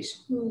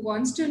 Rajesh, who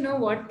wants to know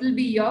what will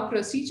be your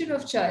procedure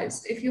of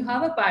choice if you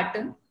have a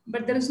pattern,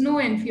 but there is no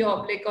inferior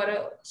oblique or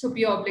a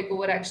superior oblique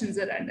overactions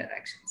or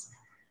underactions.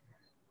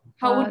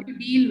 How would you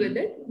deal with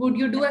it? Would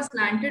you do a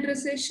slanted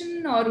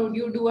recession or would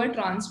you do a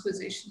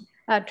transposition?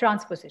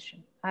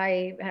 Transposition.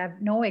 I have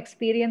no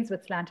experience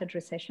with slanted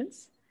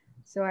recessions.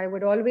 So I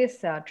would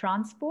always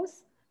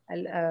transpose,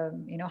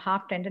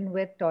 half tendon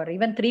width or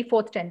even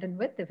 3/4 tendon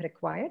width if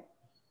required.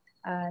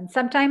 And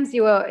sometimes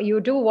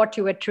you do what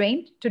you were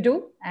trained to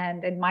do.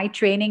 And in my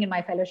training, in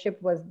my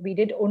fellowship, we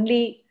did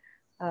only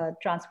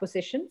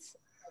transpositions,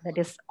 that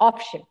is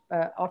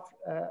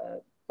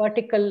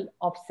vertical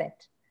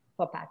offset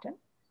for pattern.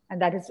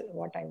 And that is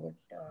what I would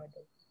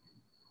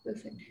do.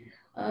 Perfect.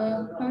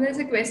 Now there's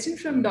a question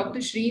from Dr.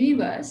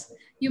 Srinivas.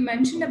 You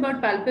mentioned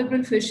about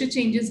palpebral fissure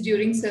changes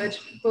during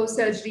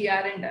post-surgery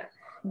R&R.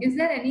 Is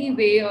there any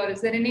way or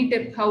is there any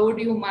tip how would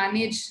you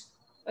manage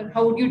or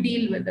how would you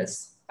deal with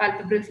this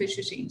palpebral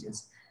fissure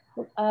changes?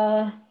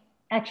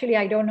 Actually,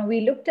 I don't know.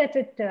 We looked at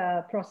it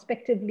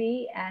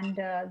prospectively, and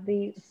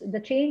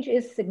the change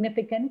is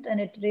significant,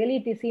 and it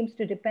really seems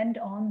to depend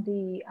on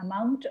the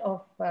amount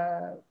of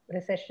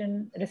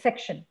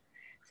resection.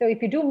 So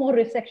if you do more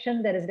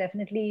resection, there is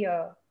definitely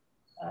a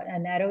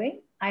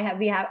narrowing. I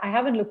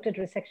haven't looked at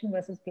resection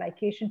versus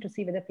plication to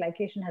see whether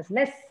plication has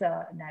less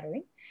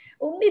narrowing.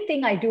 Only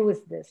thing I do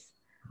is this: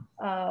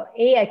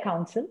 I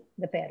counsel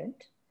the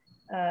parent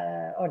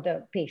or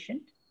the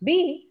patient.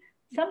 B,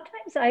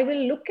 sometimes I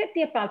will look at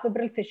the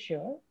palpebral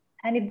fissure,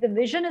 and if the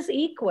vision is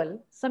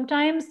equal,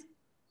 sometimes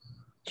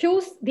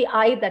choose the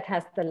eye that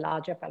has the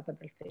larger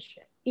palpebral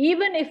fissure.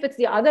 Even if it's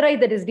the other eye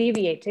that is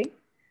deviating,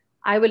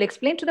 I will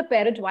explain to the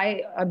parent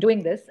why I'm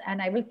doing this,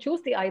 and I will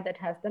choose the eye that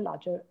has the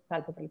larger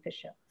palpebral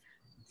fissure.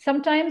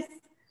 Sometimes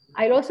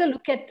I'll also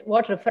look at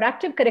what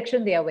refractive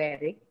correction they are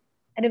wearing.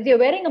 And if they're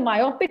wearing a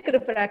myopic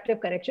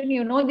refractive correction,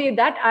 you know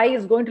that eye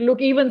is going to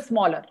look even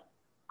smaller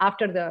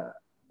after the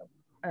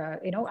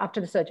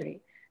after the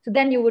surgery. So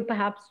then you would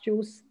perhaps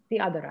choose the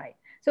other eye.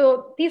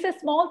 So these are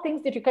small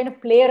things that you kind of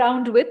play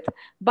around with,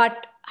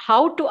 but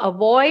how to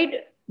avoid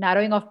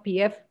narrowing of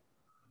PF,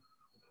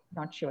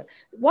 not sure.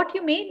 What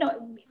you may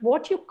know,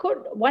 what you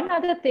could, one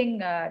other thing,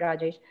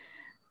 Rajesh,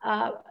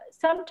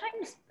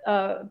 sometimes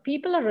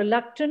people are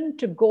reluctant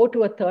to go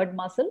to a third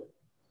muscle.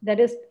 That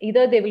is,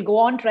 either they will go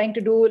on trying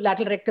to do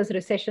lateral rectus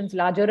recessions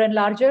larger and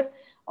larger,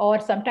 or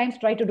sometimes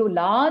try to do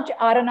large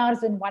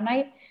R&Rs in one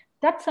eye.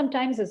 That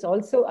sometimes is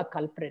also a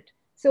culprit.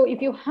 So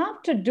if you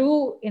have to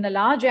do in a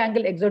large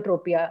angle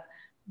exotropia,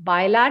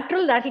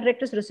 bilateral lateral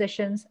rectus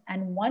recessions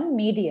and one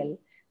medial,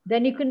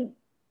 then you can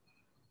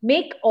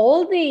make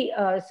all the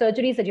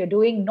surgeries that you're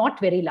doing not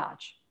very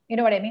large. You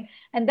know what I mean?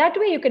 And that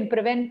way you can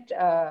prevent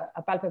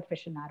a palpebral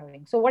fissure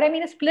narrowing. So what I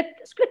mean is split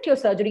your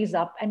surgeries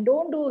up and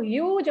don't do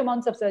huge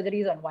amounts of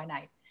surgeries on one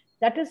eye.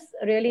 That is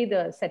really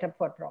the setup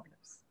for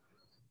problems.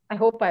 I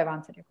hope I've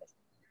answered your question.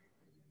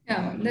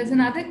 Yeah, there's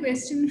another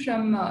question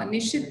from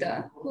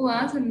Nishita, who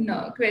asked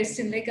a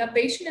question like a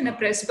patient in a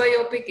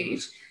presbyopic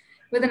age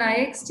with an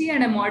IXT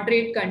and a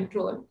moderate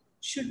control.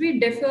 Should we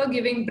defer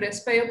giving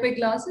presbyopic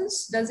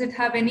glasses? Does it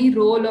have any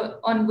role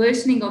on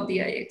worsening of the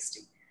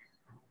IXT?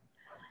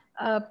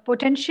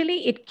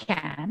 Potentially it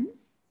can.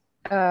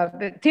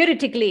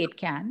 Theoretically it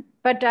can,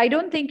 but I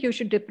don't think you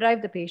should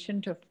deprive the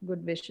patient of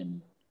good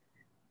vision.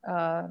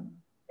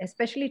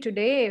 Especially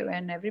today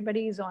when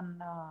everybody is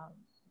on,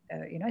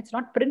 it's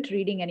not print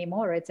reading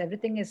anymore.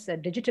 Everything is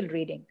digital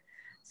reading.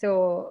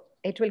 So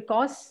it will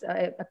cause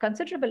a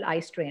considerable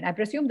eye strain. I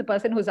presume the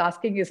person who's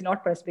asking is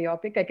not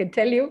presbyopic. I can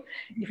tell you,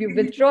 if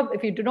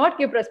you do not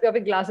give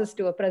presbyopic glasses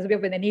to a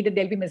presbyope when they need it,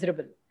 they'll be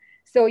miserable.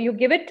 So you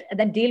give it and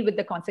then deal with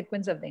the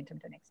consequence of the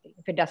intermittent XT,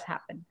 if it does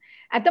happen.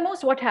 At the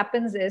most, what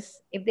happens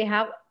is if they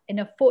have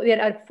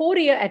there are 4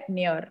 year at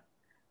near,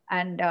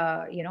 and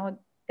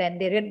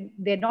then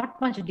they're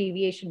not much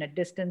deviation at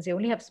distance. They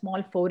only have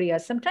small 4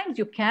 years. Sometimes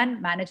you can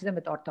manage them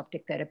with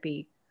orthoptic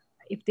therapy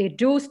if they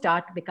do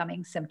start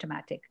becoming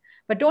symptomatic.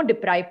 But don't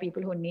deprive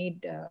people who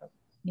need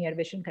near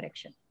vision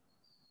correction.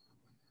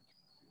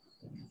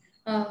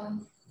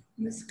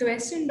 This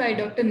question by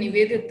Dr.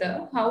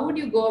 Nivedita, how would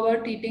you go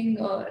about treating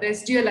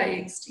residual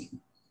IXT?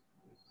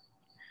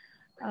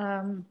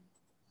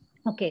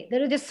 Okay,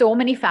 there are just so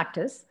many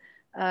factors.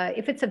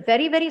 If it's a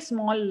very, very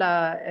small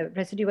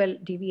residual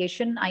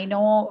deviation, I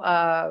know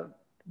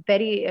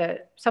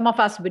some of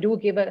us, we do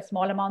give a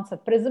small amounts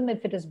of prism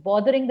if it is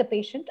bothering the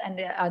patient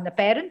and the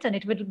parent, and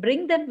it will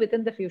bring them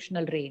within the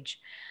fusional range.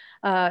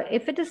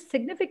 If it is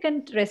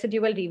significant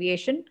residual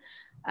deviation,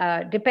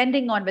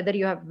 depending on whether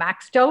you have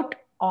maxed out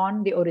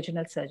on the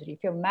original surgery.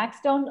 If you're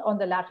maxed out on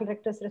the lateral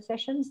rectus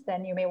recessions,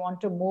 then you may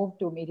want to move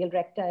to medial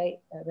recti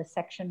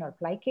resection or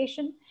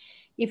plication.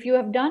 If you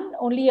have done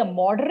only a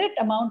moderate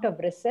amount of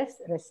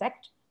resect,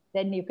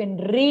 then you can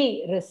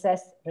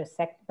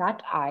resect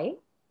that eye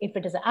if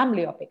it is an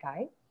amblyopic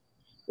eye.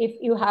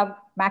 If you have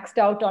maxed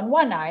out on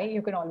one eye,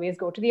 you can always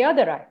go to the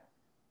other eye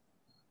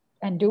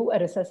and do a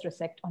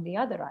resect on the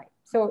other eye.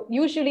 So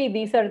usually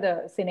these are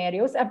the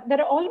scenarios. There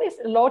are always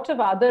a lot of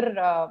other,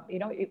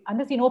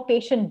 unless you know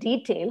patient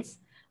details,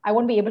 I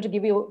won't be able to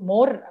give you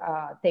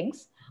more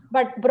things.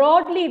 But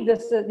broadly,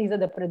 these are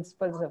the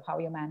principles of how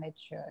you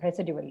manage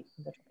residual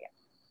exotropia.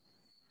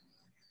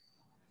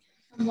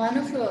 One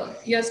of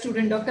your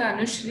student, Dr.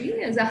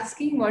 Anushri, is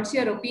asking what's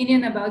your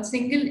opinion about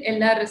single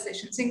LR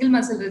recession, single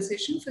muscle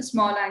recession for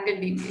small angle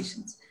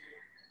deviations?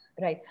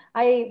 Right.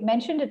 I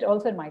mentioned it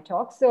also in my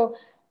talk. So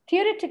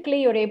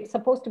theoretically, you're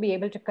supposed to be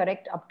able to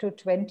correct up to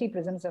 20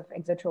 prisms of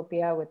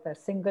exotropia with a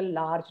single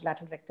large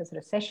lateral rectus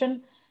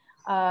recession.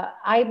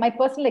 My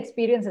personal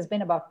experience has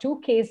been about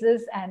 2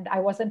 cases, and I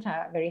wasn't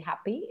very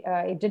happy.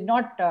 It did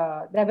not,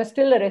 there was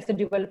still a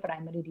residual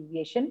primary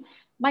deviation.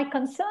 My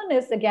concern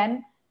is,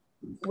 again,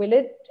 will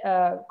it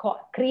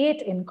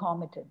create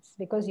incompetence?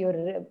 Because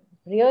you're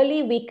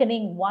really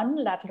weakening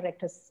one lateral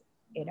rectus,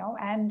 you know,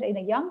 and in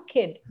a young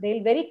kid,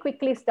 they'll very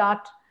quickly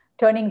start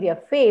turning their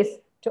face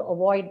to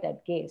avoid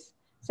that gaze.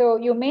 So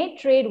you may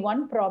trade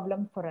one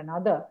problem for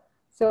another.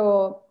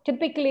 So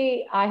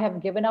typically, I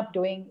have given up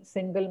doing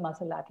single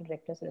muscle lateral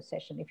rectus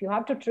recession. If you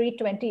have to treat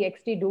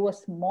 20XT, do a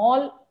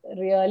small,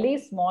 really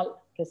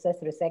small recess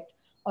resect,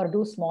 or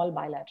do small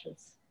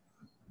bilaterals.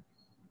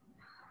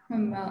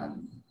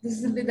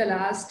 This will be the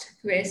last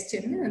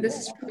question.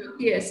 This is from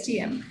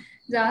STM.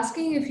 It's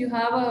asking if you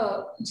have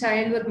a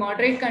child with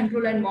moderate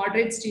control and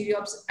moderate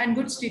stereopsis and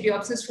good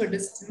stereopsis for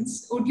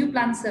distance, would you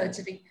plan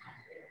surgery?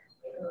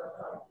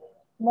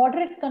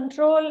 Moderate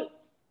control,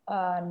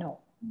 no.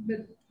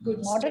 With good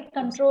moderate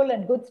control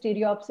and good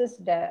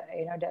stereopsis,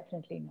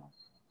 definitely no.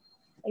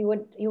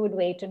 You would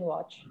wait and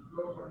watch.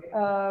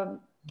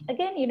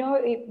 Again, you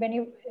know,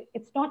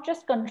 it's not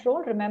just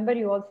control. Remember,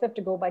 you also have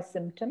to go by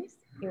symptoms.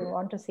 You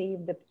want to see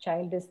if the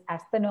child is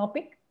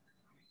asthenopic,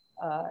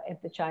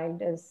 if the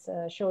child is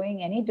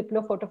showing any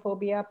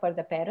diplophotophobia per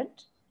the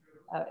parent.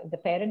 If the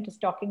parent is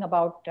talking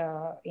about,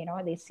 you know,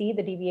 they see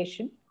the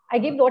deviation. I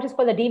give what is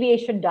called a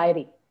deviation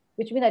diary,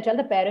 which means I tell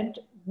the parent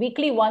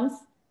weekly once,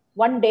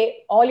 one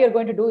day, all you're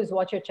going to do is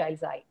watch your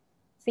child's eye.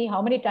 See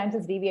how many times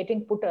it's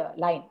deviating, put a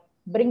line,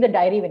 bring the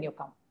diary when you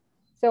come.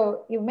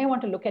 So you may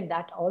want to look at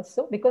that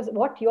also, because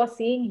what you're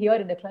seeing here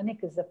in the clinic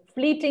is a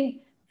fleeting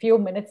few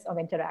minutes of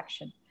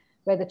interaction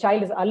where the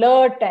child is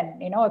alert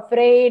and, you know,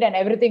 afraid and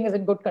everything is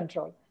in good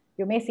control.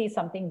 You may see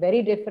something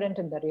very different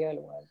in the real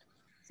world.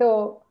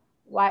 So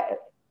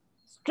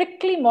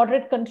strictly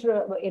moderate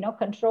control, you know,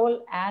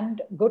 control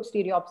and good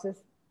stereopsis,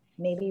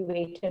 maybe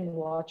wait and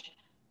watch,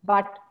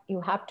 but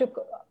you have to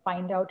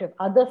find out if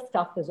other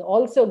stuff is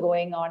also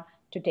going on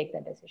to take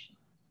that decision.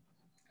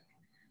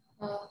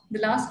 The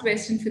last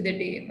question for the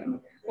day.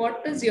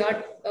 What is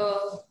your,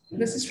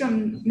 this is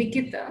from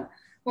Nikita,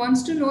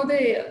 wants to know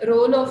the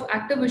role of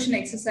active vision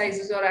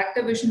exercises or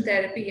active vision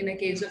therapy in a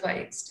case of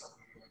IXT.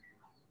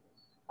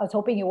 I was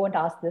hoping you won't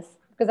ask this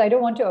because I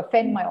don't want to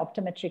offend my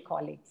optometry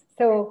colleagues.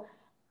 So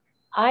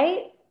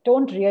I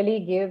don't really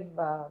give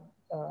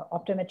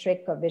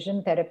optometric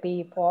vision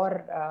therapy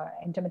for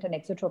intermittent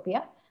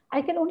exotropia.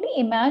 I can only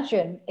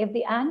imagine if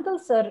the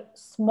angles are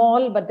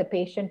small but the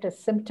patient is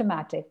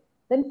symptomatic,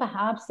 then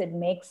perhaps it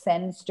makes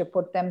sense to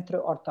put them through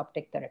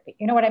orthoptic therapy.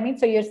 You know what I mean?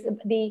 So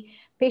the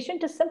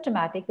patient is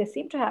symptomatic. They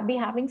seem to be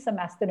having some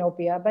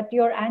asthenopia, but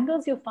your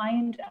angles you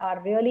find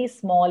are really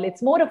small.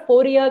 It's more of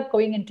phoria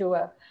going into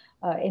a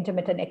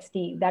intermittent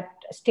XT, that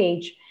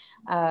stage.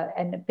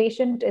 And the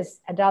patient is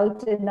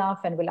adult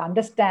enough and will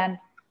understand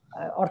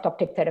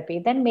orthoptic therapy,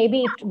 then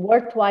maybe it's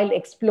worthwhile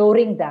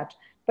exploring that.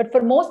 But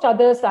for most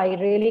others, I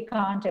really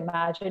can't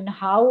imagine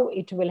how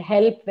it will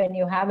help when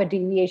you have a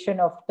deviation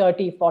of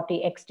 30,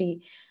 40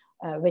 XT,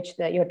 which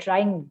you're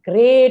trying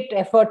great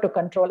effort to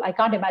control. I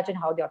can't imagine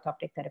how the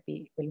orthoptic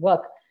therapy will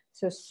work.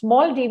 So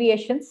small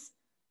deviations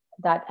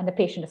and the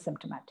patient is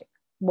symptomatic,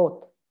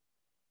 both.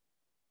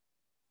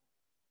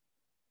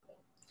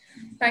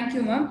 Thank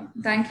you, ma'am.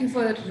 Thank you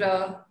for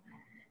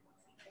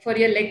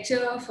your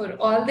lecture, for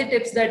all the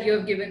tips that you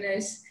have given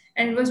us.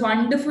 And it was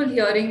wonderful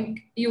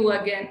hearing you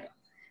again.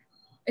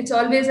 It's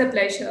always a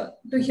pleasure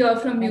to hear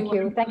from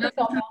you. Thank you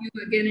so much.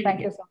 Thank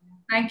you,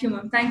 Thank you,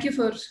 ma'am. Thank you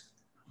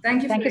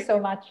so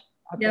much.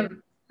 Okay. Yeah,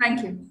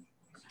 thank you.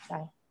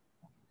 Bye.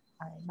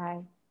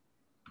 Bye.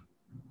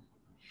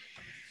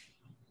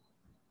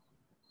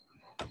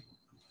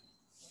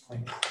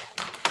 Bye.